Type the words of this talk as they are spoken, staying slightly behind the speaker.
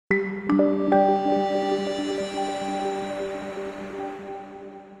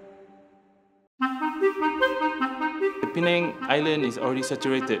island is already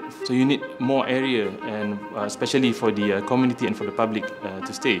saturated, so you need more area, and especially for the community and for the public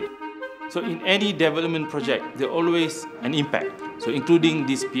to stay. So in any development project, there's always an impact, so including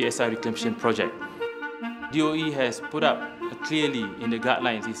this PSI reclamation project. DOE has put up clearly in the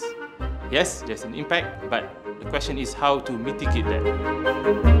guidelines is, yes, there's an impact, but the question is how to mitigate that.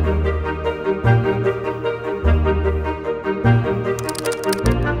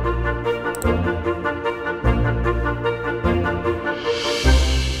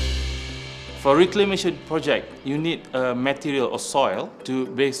 For reclamation project, you need a material or soil to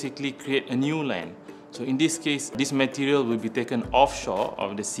basically create a new land. So in this case, this material will be taken offshore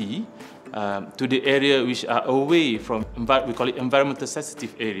of the sea to the area which are away from, we call it environmental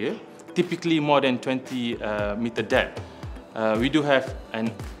sensitive area, typically more than 20 meter depth. We do have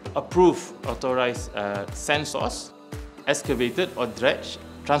an approved, authorized sand source, excavated or dredged,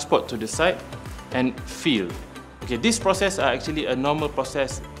 transport to the site, and fill. Okay, this process are actually a normal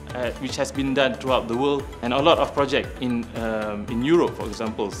process which has been done throughout the world, and a lot of projects in Europe, for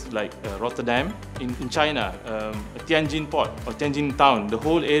example, like Rotterdam, in China, Tianjin port or Tianjin town, the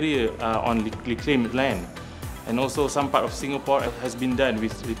whole area on reclaimed land, and also some part of Singapore has been done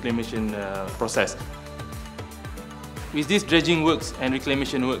with reclamation process. With these dredging works and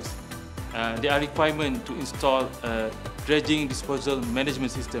reclamation works, there are requirements to install a dredging disposal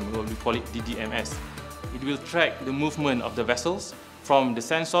management system, or we call it DDMS. It will track the movement of the vessels from the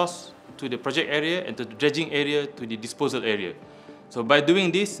sand source to the project area and to the dredging area to the disposal area. So by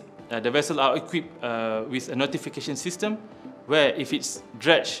doing this, the vessels are equipped with a notification system where if it's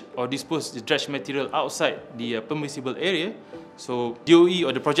dredged or disposed the dredged material outside the permissible area, so DOE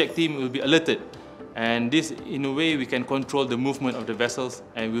or the project team will be alerted. And this, in a way, we can control the movement of the vessels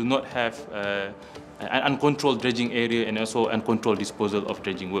and will not have an uncontrolled dredging area and also uncontrolled disposal of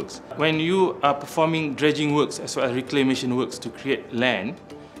dredging works. When you are performing dredging works as well as reclamation works to create land,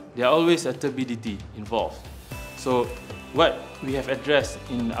 there are always a turbidity involved. So what we have addressed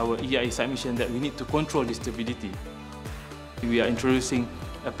in our EIA submission that we need to control this turbidity. We are introducing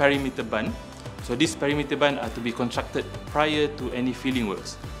a perimeter bund. So this perimeter bund are to be constructed prior to any filling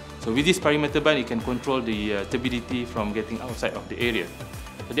works. So with this perimeter bund, it can control the turbidity from getting outside of the area.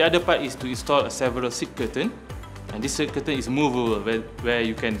 The other part is to install a several seat curtain, and this seat curtain is movable where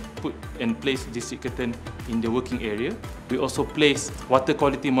you can put and place this seat curtain in the working area. We also place water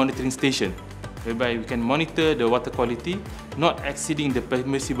quality monitoring station, whereby we can monitor the water quality not exceeding the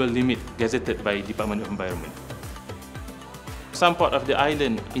permissible limit gazetted by Department of Environment. Some part of the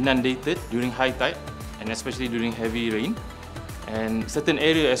island inundated during high tide and especially during heavy rain, and certain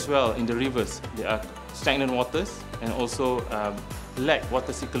areas as well in the rivers there are stagnant waters and also lack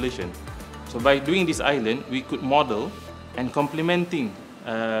water circulation. So by doing this island, we could model and complementing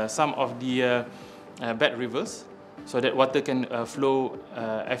some of the bad rivers so that water can flow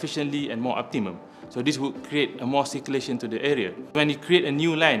efficiently and more optimum. So this would create a more circulation to the area. When you create a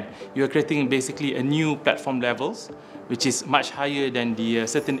new land, you are creating basically a new platform levels, which is much higher than the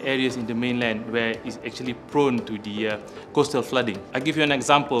certain areas in the mainland where it's actually prone to the coastal flooding. I'll give you an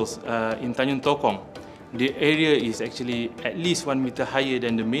example. In Tanjung Tokong, the area is actually at least 1 meter higher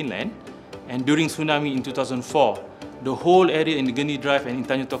than the mainland, and during tsunami in 2004, the whole area in the Geni Drive and in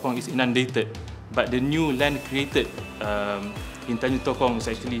Tanjung Tokong is inundated, but the new land created in Tanjung Tokong is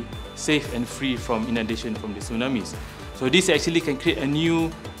actually safe and free from inundation from the tsunamis. So this actually can create a new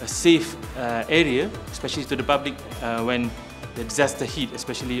safe area, especially to the public when the disaster hit,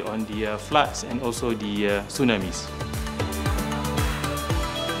 especially on the floods and also the tsunamis.